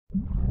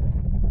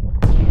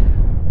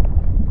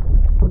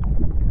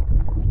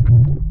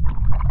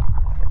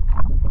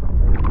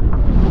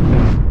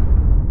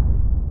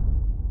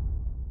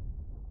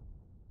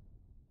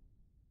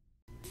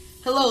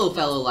Hello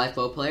fellow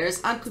Lifeboat players,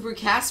 I'm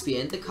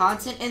Caspian, the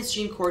content and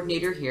stream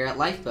coordinator here at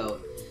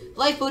Lifeboat.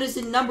 Lifeboat is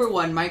the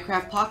 #1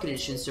 Minecraft Pocket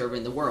Edition server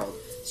in the world,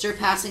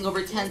 surpassing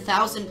over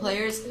 10,000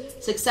 players,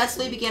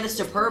 successfully began a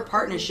superb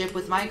partnership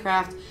with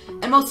Minecraft,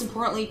 and most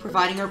importantly,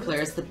 providing our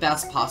players the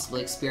best possible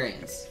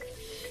experience.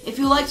 If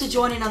you'd like to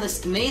join in on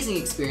this amazing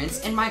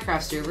experience in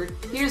Minecraft server,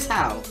 here's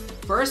how.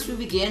 First, we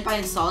begin by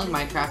installing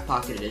Minecraft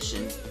Pocket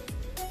Edition.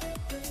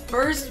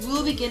 First, we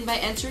will begin by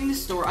entering the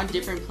store on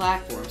different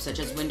platforms such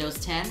as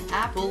Windows 10,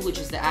 Apple, which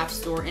is the App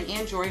Store, and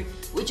Android,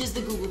 which is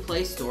the Google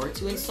Play Store,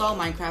 to install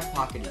Minecraft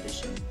Pocket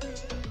Edition.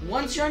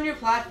 Once you're on your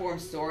platform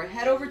store,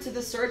 head over to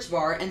the search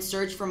bar and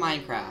search for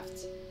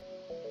Minecraft.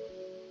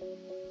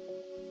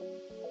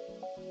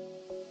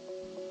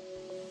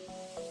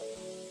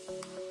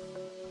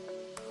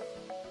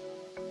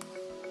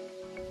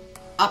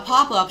 A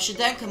pop-up should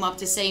then come up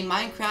to say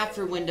Minecraft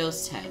for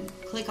Windows 10.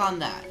 Click on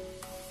that.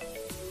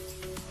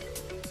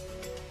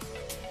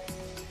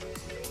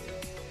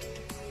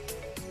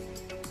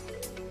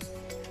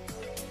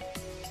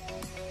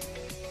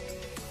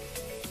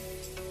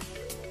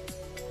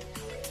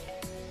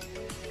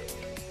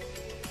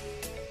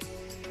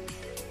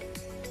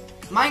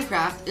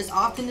 Minecraft is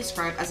often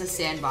described as a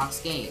sandbox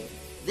game.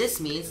 This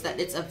means that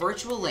it's a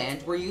virtual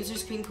land where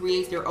users can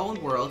create their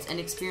own worlds and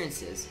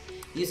experiences,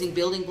 using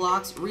building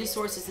blocks,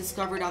 resources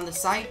discovered on the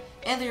site,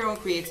 and their own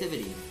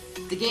creativity.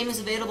 The game is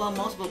available on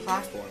multiple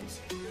platforms.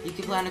 You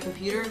can play on a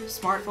computer,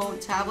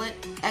 smartphone, tablet,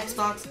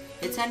 Xbox,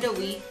 Nintendo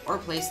Wii, or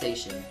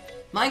PlayStation.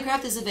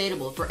 Minecraft is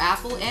available for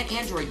Apple and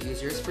Android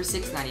users for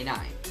 $6.99,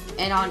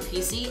 and on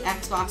PC,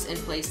 Xbox, and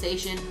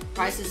PlayStation,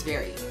 prices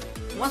vary.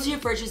 Once you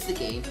have purchased the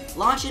game,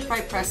 launch it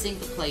by pressing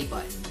the play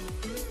button.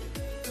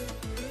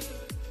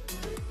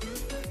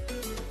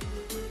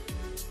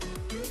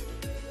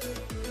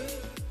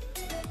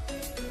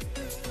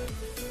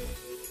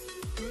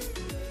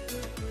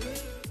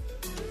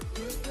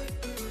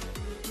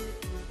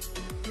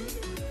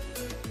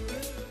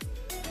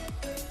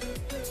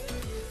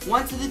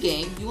 Once in the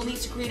game, you will need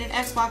to create an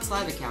Xbox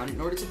Live account in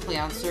order to play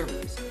on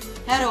servers.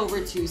 Head over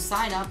to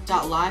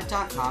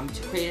signup.live.com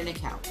to create an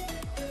account.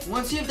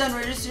 Once you have done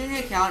registering your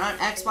account on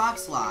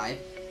Xbox Live,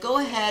 go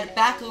ahead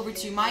back over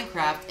to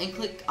Minecraft and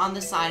click on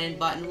the sign in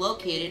button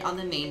located on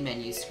the main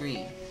menu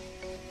screen.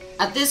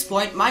 At this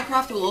point,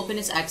 Minecraft will open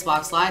its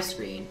Xbox Live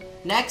screen.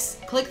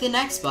 Next, click the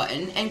next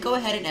button and go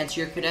ahead and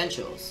enter your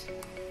credentials.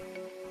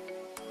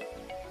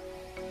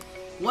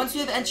 Once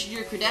you have entered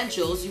your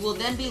credentials, you will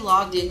then be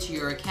logged into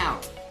your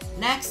account.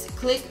 Next,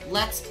 click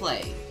Let's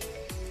Play.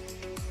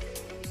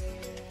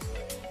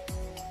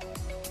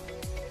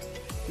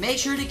 Make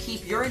sure to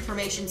keep your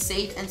information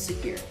safe and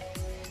secure.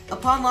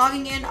 Upon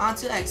logging in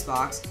onto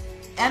Xbox,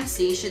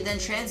 MC should then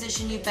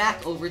transition you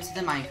back over to the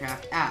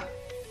Minecraft app.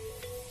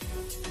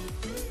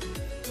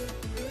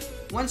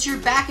 Once you're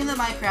back in the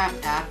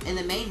Minecraft app in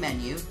the main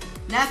menu,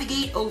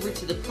 navigate over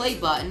to the play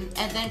button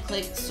and then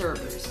click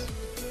Servers.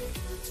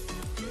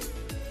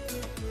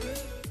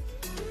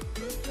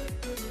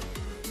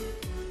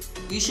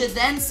 You should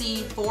then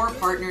see 4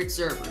 partnered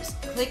servers.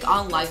 Click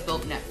on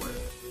Lifeboat Network.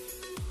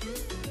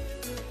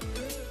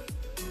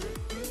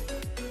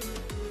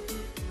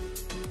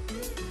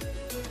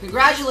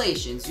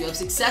 Congratulations, you have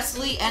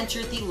successfully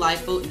entered the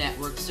Lifeboat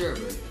Network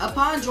server.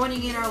 Upon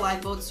joining in our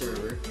Lifeboat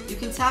server, you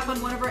can tap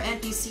on one of our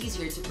NPCs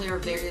here to play our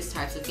various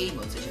types of game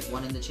modes, such as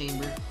One in the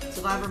Chamber,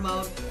 Survivor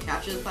Mode,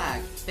 Capture the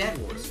Flag, Bed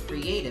Wars,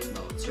 Creative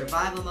Mode,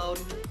 Survival Mode,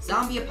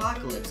 Zombie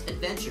Apocalypse,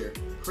 Adventure,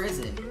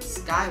 Prison,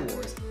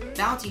 Skywars,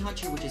 Bounty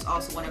Hunter, which is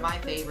also one of my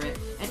favorite,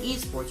 and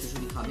Esports, which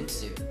will be coming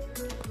soon.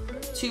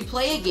 To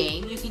play a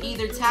game, you can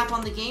either tap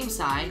on the game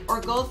sign or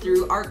go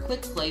through our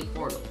Quick Play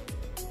portal.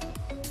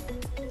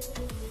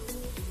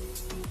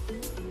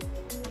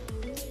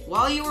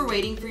 While you are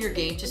waiting for your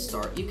game to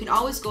start, you can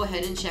always go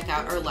ahead and check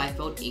out our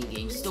Lifeboat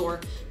in-game store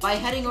by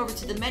heading over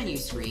to the menu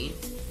screen,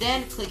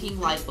 then clicking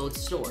Lifeboat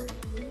Store.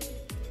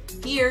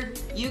 Here,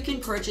 you can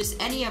purchase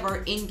any of our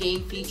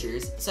in-game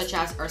features, such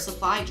as our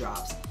supply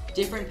drops,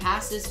 different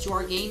passes to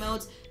our game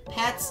modes,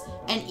 pets,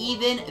 and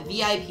even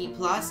VIP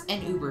Plus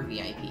and Uber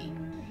VIP.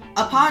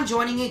 Upon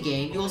joining a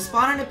game, you will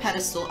spawn on a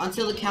pedestal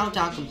until the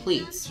countdown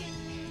completes.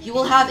 You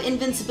will have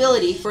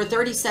invincibility for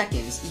 30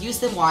 seconds, use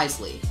them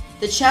wisely.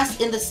 The chests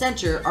in the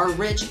center are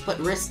rich but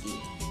risky.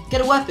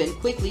 Get a weapon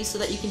quickly so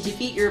that you can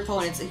defeat your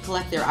opponents and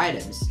collect their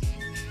items.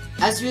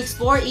 As you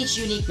explore each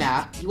unique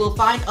map, you will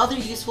find other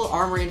useful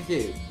armor and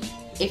food.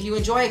 If you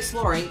enjoy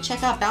exploring,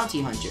 check out Bounty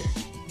Hunter.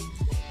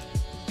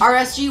 Our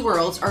SG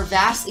worlds are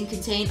vast and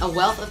contain a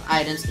wealth of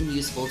items and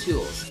useful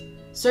tools.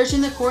 Search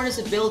in the corners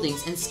of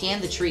buildings and scan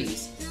the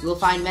trees. You will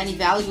find many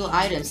valuable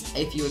items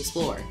if you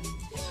explore.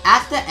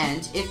 At the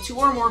end, if 2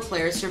 or more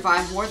players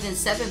survive more than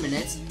 7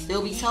 minutes, they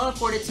will be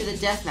teleported to the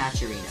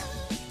deathmatch arena.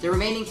 The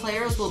remaining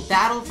players will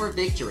battle for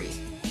victory.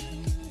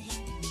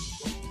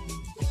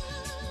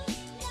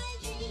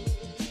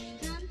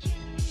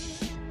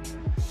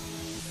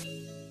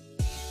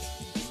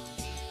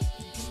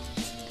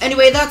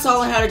 Anyway, that's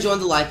all on how to join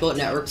the Lifeboat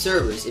Network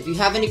servers. If you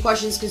have any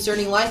questions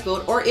concerning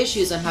Lifeboat or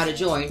issues on how to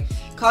join,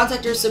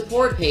 contact our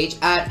support page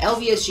at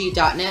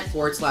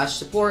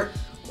lvsg.net/support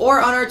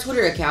or on our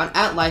Twitter account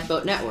at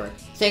Lifeboat Network.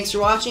 Thanks for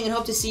watching and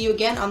hope to see you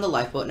again on the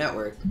Lifeboat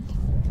Network.